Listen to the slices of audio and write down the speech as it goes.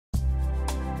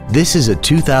This is a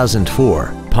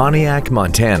 2004 Pontiac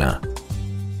Montana.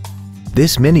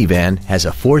 This minivan has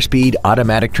a 4-speed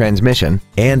automatic transmission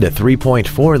and a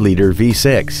 3.4-liter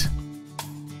V6.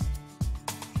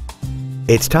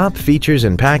 Its top features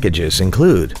and packages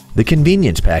include the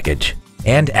convenience package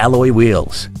and alloy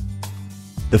wheels.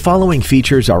 The following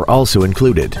features are also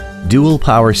included: dual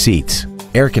power seats,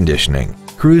 air conditioning,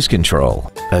 cruise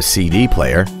control, a CD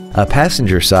player, a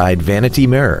passenger side vanity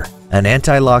mirror, an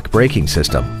anti-lock braking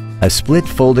system, a split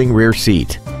folding rear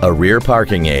seat, a rear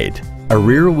parking aid, a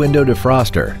rear window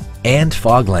defroster, and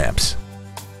fog lamps.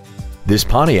 This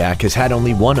Pontiac has had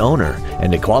only one owner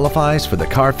and it qualifies for the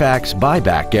Carfax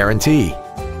buyback guarantee.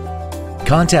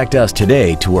 Contact us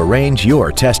today to arrange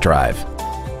your test drive.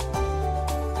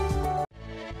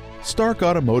 Stark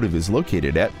Automotive is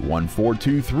located at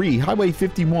 1423 Highway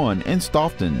 51 in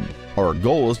Stoughton. Our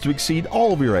goal is to exceed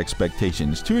all of your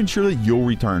expectations to ensure that you'll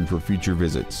return for future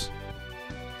visits.